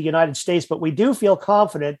much of the United States, but we do feel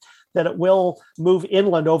confident that it will move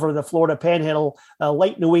inland over the Florida Panhandle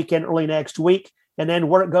late in the weekend, early next week. And then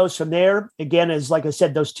where it goes from there, again, is, like I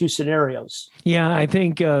said, those two scenarios. Yeah, I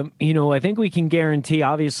think, I think we can guarantee,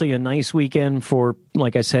 obviously, a nice weekend for,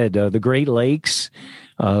 like I said, the Great Lakes.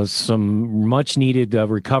 Some much needed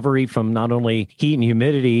recovery from not only heat and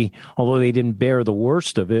humidity, although they didn't bear the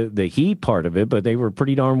worst of it, the heat part of it, but they were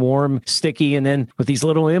pretty darn warm, sticky, and then with these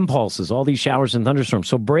little impulses, all these showers and thunderstorms.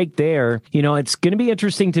 So break there. It's going to be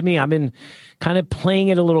interesting to me. I've been kind of playing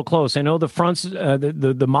it a little close. I know the fronts,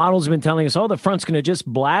 the models have been telling us, the front's going to just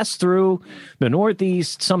blast through the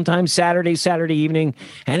Northeast sometime Saturday evening,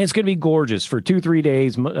 and it's going to be gorgeous for 2-3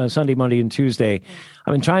 days, Sunday, Monday, and Tuesday.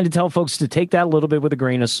 I've been trying to tell folks to take that a little bit with a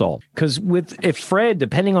grain of salt, because if Fred,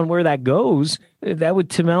 depending on where that goes, that would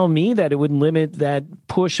tell me that it would limit that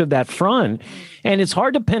push of that front. And it's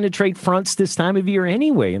hard to penetrate fronts this time of year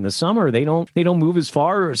anyway. In the summer, they don't move as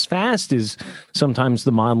far or as fast as sometimes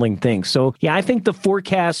the modeling thinks. So yeah, I think the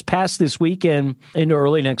forecast past this weekend into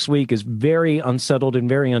early next week is very unsettled and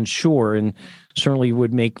very unsure, and certainly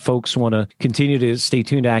would make folks want to continue to stay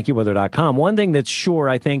tuned to AccuWeather.com. One thing that's sure,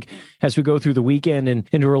 I think, as we go through the weekend and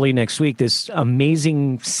into early next week, this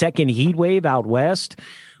amazing second heat wave out west,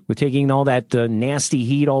 with taking all that nasty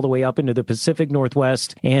heat all the way up into the Pacific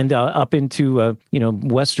Northwest and up into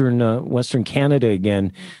Western Canada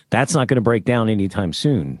again. That's not going to break down anytime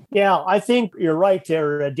soon. Yeah, I think you're right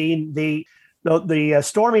there, Dean. The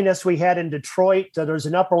storminess we had in Detroit, there's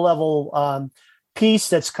an upper level piece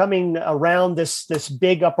that's coming around this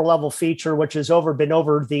big upper level feature, which has been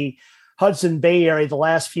over the Hudson Bay area the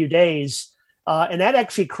last few days, and that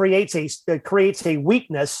actually creates a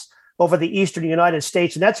weakness over the eastern United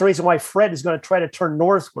States. And that's the reason why Fred is going to try to turn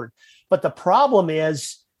northward. But the problem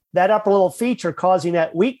is that upper level feature causing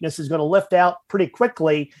that weakness is going to lift out pretty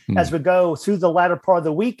quickly as we go through the latter part of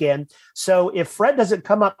the weekend. So if Fred doesn't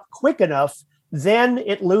come up quick enough, then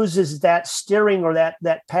it loses that steering or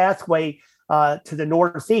that pathway to the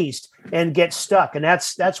northeast and gets stuck. And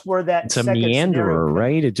that's where that it's a meanderer,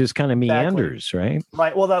 right? It just kind of meanders, right?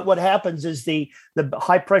 Right. Well, what happens is the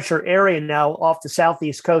high pressure area now off the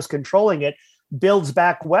southeast coast controlling it builds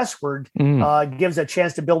back westward, gives a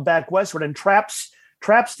chance to build back westward and traps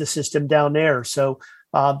the system down there. So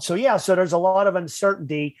there's a lot of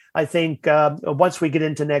uncertainty, I think, once we get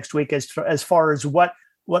into next week as far as what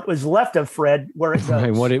was left of Fred, where it goes.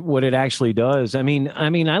 Right, what it actually does. I mean,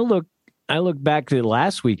 I look back to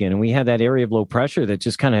last weekend and we had that area of low pressure that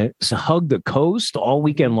just kind of hugged the coast all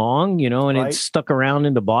weekend long, and it stuck around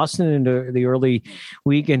into Boston into the early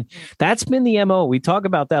week. And that's been the MO. We talk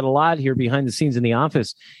about that a lot here behind the scenes in the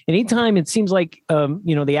office. Anytime it seems like,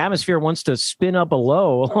 the atmosphere wants to spin up a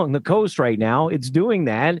low along the coast right now, it's doing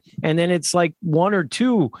that. And then it's like one or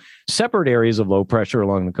two separate areas of low pressure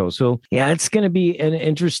along the coast. So yeah, it's going to be an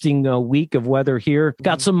interesting week of weather here.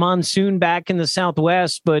 Got some monsoon back in the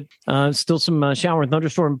southwest, but still some shower and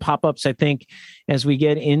thunderstorm pop-ups, I think, as we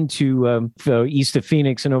get into east of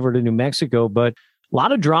Phoenix and over to New Mexico. But a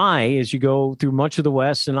lot of dry as you go through much of the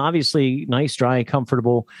west, and obviously nice, dry,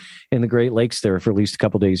 comfortable in the Great Lakes there for at least a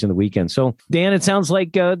couple days in the weekend. So, Dan, it sounds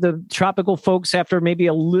like the tropical folks, after maybe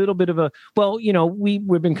a little bit of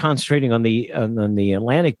we've been concentrating on the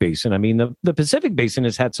Atlantic Basin. I mean, the Pacific Basin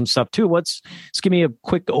has had some stuff too. Just give me a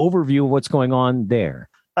quick overview of what's going on there.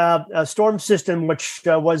 A storm system which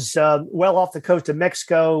was well off the coast of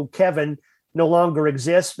Mexico, Kevin, no longer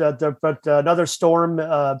exists. But another storm,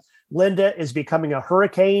 Linda, is becoming a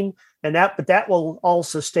hurricane, but that will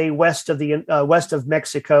also stay west of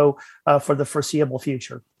Mexico for the foreseeable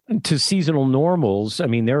future. To seasonal normals, I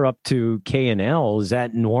mean, they're up to K and L. Is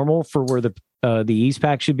that normal for where the East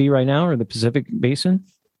Pac should be right now, or the Pacific Basin?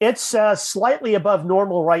 It's slightly above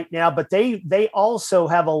normal right now, but they also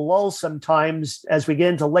have a lull sometimes as we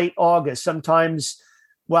get into late August. Sometimes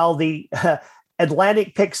while the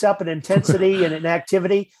Atlantic picks up in intensity and in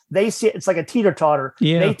activity, they see it's like a teeter-totter.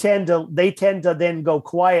 Yeah. They tend to then go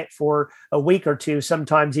quiet for a week or two,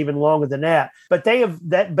 sometimes even longer than that. But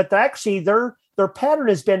actually their pattern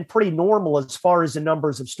has been pretty normal as far as the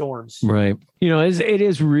numbers of storms. Right. It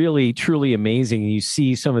is really, truly amazing. You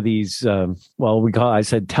see some of these, I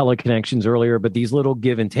said teleconnections earlier, but these little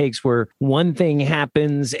give and takes where one thing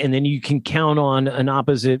happens and then you can count on an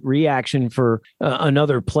opposite reaction for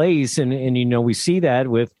another place. And we see that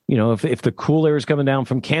with, if the cool air is coming down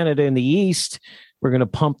from Canada in the east, we're going to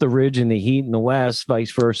pump the ridge in the heat in the west,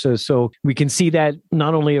 vice versa. So we can see that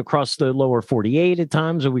not only across the lower 48 at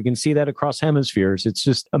times, but we can see that across hemispheres. It's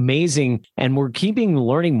just amazing. And we're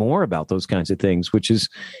learning more about those kinds of things, which is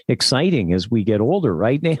exciting as we get older,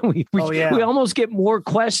 right? Now we almost get more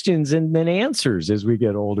questions than answers as we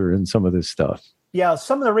get older in some of this stuff. Yeah,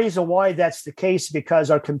 some of the reason why that's the case,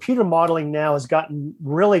 because our computer modeling now has gotten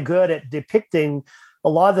really good at depicting a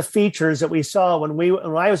lot of the features that we saw when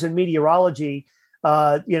I was in meteorology,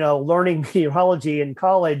 learning meteorology in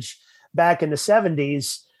college back in the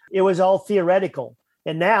 70s. It was all theoretical.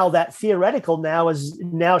 And now that theoretical is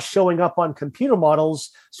now showing up on computer models,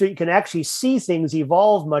 so you can actually see things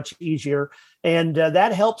evolve much easier. And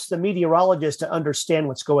that helps the meteorologist to understand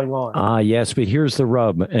what's going on. Yes, but here's the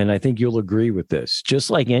rub. And I think you'll agree with this. Just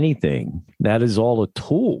like anything, that is all a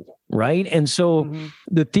tool, right? And so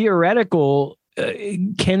the theoretical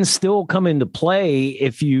can still come into play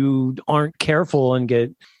if you aren't careful and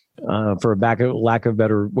get, for lack of a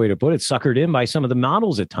better way to put it, suckered in by some of the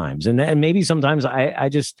models at times. And maybe sometimes I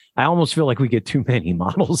almost feel like we get too many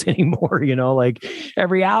models anymore, like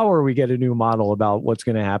every hour we get a new model about what's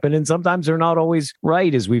going to happen. And sometimes they're not always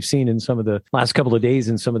right, as we've seen in some of the last couple of days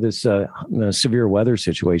in some of this severe weather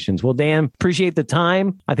situations. Well, Dan, appreciate the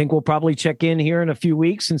time. I think we'll probably check in here in a few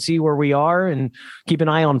weeks and see where we are, and keep an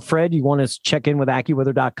eye on Fred. You want to check in with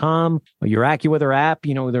AccuWeather.com, your AccuWeather app.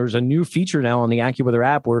 There's a new feature now on the AccuWeather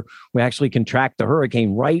app where we actually can track the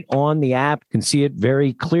hurricane right on the app, can see it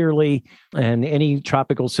very clearly, and any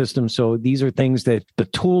tropical system. So these are things that the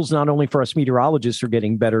tools, not only for us meteorologists, are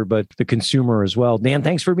getting better, but the consumer as well. Dan,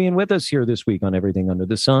 thanks for being with us here this week on Everything Under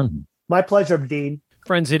the Sun. My pleasure, Dean.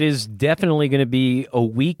 Friends, it is definitely going to be a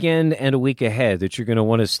weekend and a week ahead that you're going to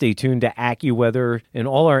want to stay tuned to AccuWeather and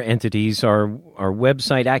all our entities, our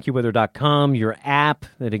website, AccuWeather.com, your app,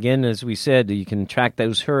 that again, as we said, you can track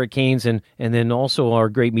those hurricanes, and then also our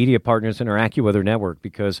great media partners in our AccuWeather network,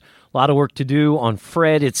 because a lot of work to do on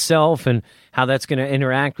Fred itself and how that's going to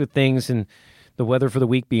interact with things. And The weather for the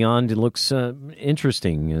week beyond, it looks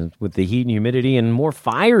interesting with the heat and humidity and more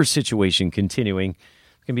fire situation continuing.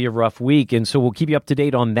 It's going to be a rough week, and so we'll keep you up to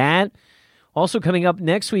date on that. Also coming up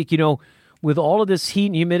next week, with all of this heat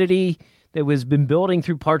and humidity that has been building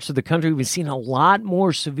through parts of the country, we've seen a lot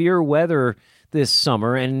more severe weather this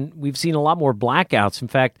summer, and we've seen a lot more blackouts. In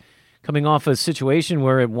fact, coming off a situation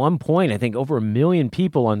where at one point, I think over 1 million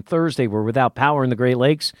people on Thursday were without power in the Great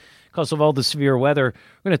Lakes because of all the severe weather.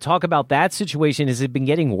 We're going to talk about that situation. Has it been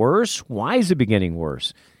getting worse? Why has it been getting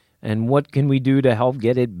worse? And what can we do to help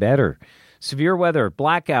get it better? Severe weather,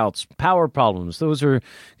 blackouts, power problems, those are going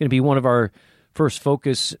to be one of our first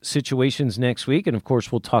focus situations next week. And, of course,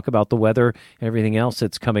 we'll talk about the weather and everything else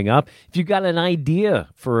that's coming up. If you've got an idea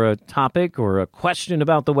for a topic or a question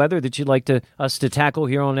about the weather that you'd like us to tackle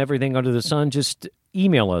here on Everything Under the Sun, just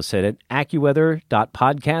email us at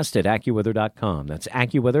accuweather.podcast@accuweather.com. That's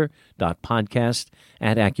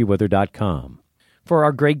accuweather.podcast@accuweather.com. For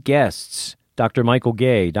our great guests, Dr. Michael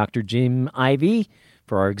Gay, Dr. Jim Ivey,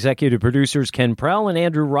 for our executive producers, Ken Prell and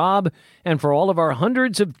Andrew Robb, and for all of our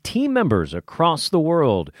hundreds of team members across the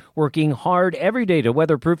world working hard every day to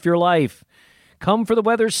weatherproof your life. Come for the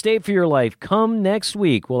weather, stay for your life. Come next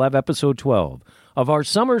week. We'll have episode 12 of our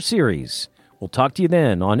summer series. We'll talk to you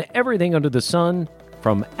then on Everything Under the Sun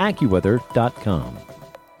from AccuWeather.com.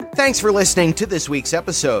 Thanks for listening to this week's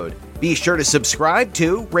episode. Be sure to subscribe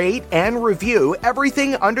to, rate, and review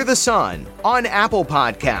Everything Under the Sun on Apple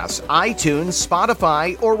Podcasts, iTunes,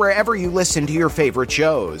 Spotify, or wherever you listen to your favorite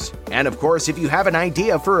shows. And of course, if you have an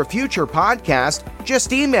idea for a future podcast,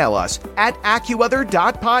 just email us at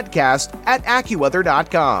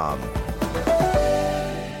accuweather.podcast@accuweather.com.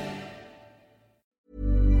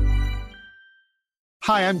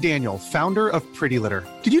 Hi, I'm Daniel, founder of Pretty Litter.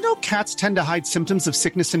 Did you know cats tend to hide symptoms of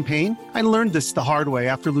sickness and pain? I learned this the hard way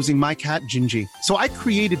after losing my cat, Gingy. So I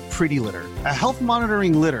created Pretty Litter, a health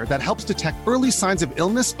monitoring litter that helps detect early signs of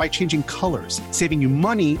illness by changing colors, saving you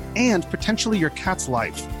money and potentially your cat's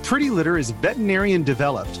life. Pretty Litter is veterinarian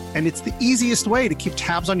developed, and it's the easiest way to keep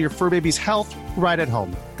tabs on your fur baby's health right at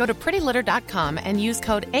home. Go to prettylitter.com and use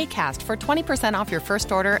code ACAST for 20% off your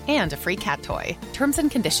first order and a free cat toy. Terms and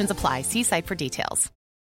conditions apply. See site for details.